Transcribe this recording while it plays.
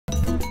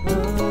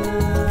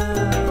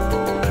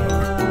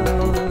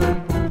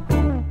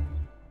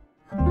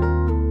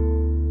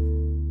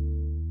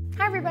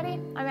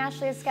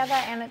Ashley Esqueda,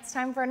 and it's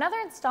time for another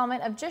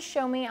installment of Just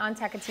Show Me on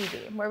Tekka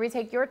TV, where we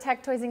take your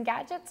tech toys and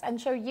gadgets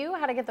and show you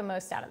how to get the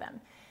most out of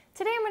them.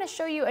 Today I'm going to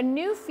show you a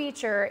new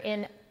feature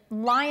in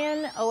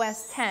Lion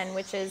OS 10,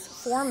 which is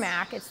for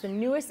Mac. It's the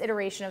newest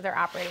iteration of their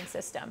operating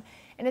system,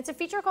 and it's a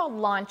feature called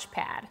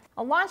Launchpad.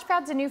 A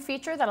Launchpad's a new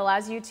feature that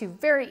allows you to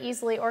very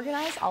easily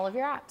organize all of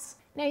your apps.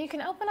 Now you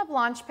can open up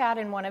Launchpad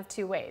in one of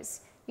two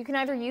ways. You can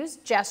either use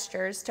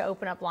gestures to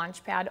open up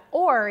Launchpad,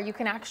 or you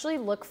can actually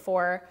look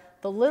for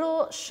the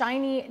little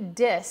shiny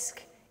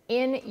disc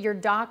in your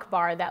dock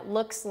bar that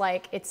looks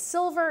like it's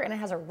silver and it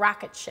has a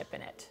rocket ship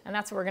in it. And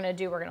that's what we're gonna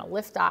do. We're gonna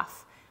lift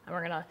off and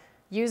we're gonna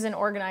use and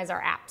organize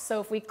our apps.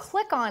 So if we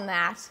click on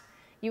that,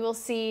 you will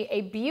see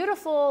a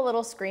beautiful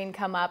little screen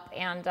come up,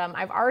 and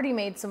I've already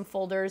made some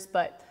folders,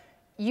 but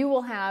you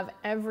will have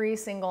every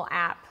single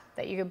app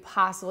that you could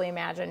possibly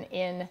imagine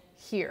in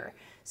here.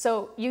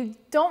 So you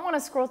don't want to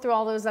scroll through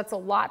all those, that's a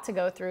lot to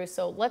go through,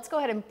 so let's go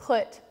ahead and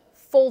put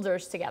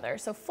folders together.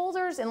 So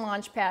folders in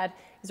Launchpad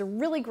is a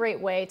really great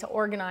way to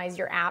organize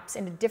your apps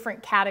into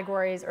different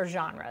categories or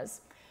genres.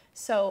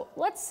 So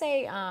let's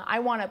say I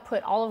want to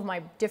put all of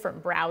my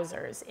different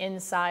browsers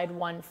inside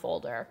one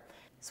folder.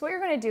 So what you're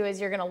going to do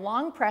is you're going to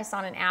long press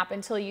on an app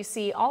until you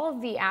see all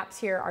of the apps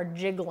here are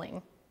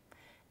jiggling.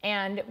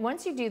 And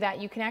once you do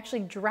that, you can actually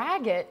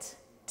drag it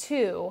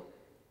to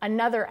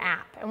another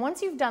app. And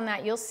once you've done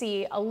that, you'll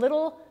see a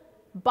little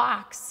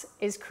box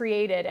is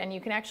created, and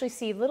you can actually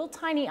see little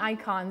tiny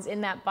icons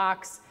in that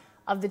box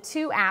of the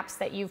two apps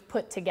that you've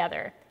put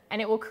together. And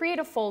it will create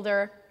a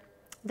folder.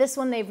 This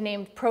one they've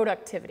named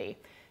Productivity.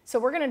 So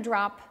we're going to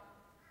drop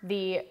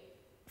the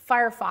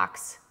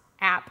Firefox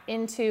app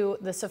into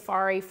the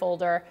Safari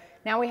folder.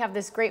 Now we have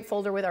this great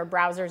folder with our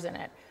browsers in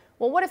it.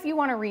 Well, what if you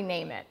want to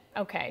rename it?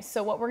 Okay,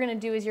 so what we're going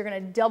to do is you're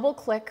going to double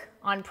click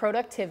on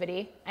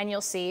Productivity, and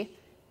you'll see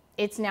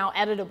it's now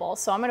editable.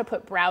 So I'm going to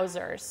put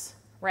browsers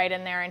right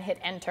in there and hit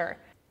enter.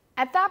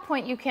 At that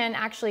point, you can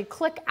actually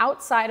click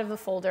outside of the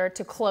folder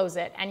to close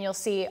it, and you'll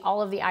see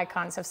all of the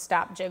icons have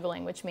stopped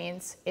jiggling, which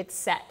means it's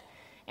set.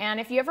 And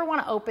if you ever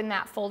want to open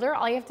that folder,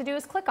 all you have to do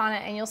is click on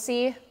it, and you'll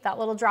see that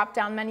little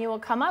drop-down menu will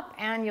come up,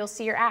 and you'll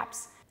see your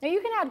apps. Now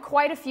you can add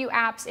quite a few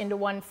apps into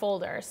one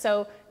folder,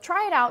 so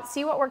try it out,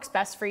 see what works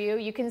best for you.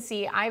 You can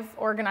see I've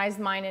organized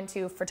mine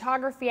into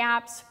photography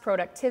apps,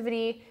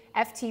 productivity,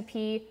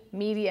 FTP,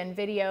 media and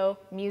video,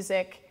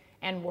 music,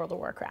 and World of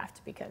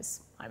Warcraft,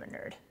 because I'm a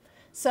nerd.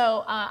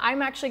 So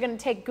I'm actually going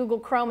to take Google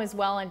Chrome as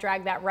well and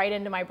drag that right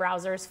into my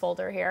browsers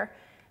folder here,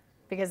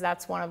 because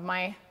that's one of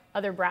my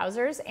other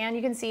browsers. And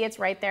you can see it's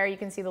right there. You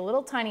can see the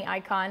little tiny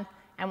icon,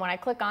 and when I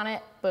click on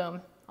it,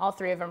 boom, all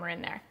three of them are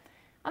in there.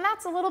 And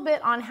that's a little bit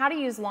on how to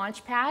use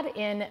Launchpad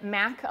in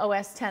Mac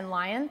OS 10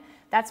 Lion.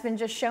 That's been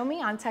Just Show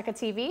Me on Tekka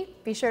TV.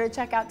 Be sure to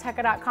check out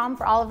tekka.com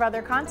for all of our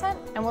other content,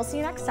 and we'll see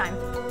you next time.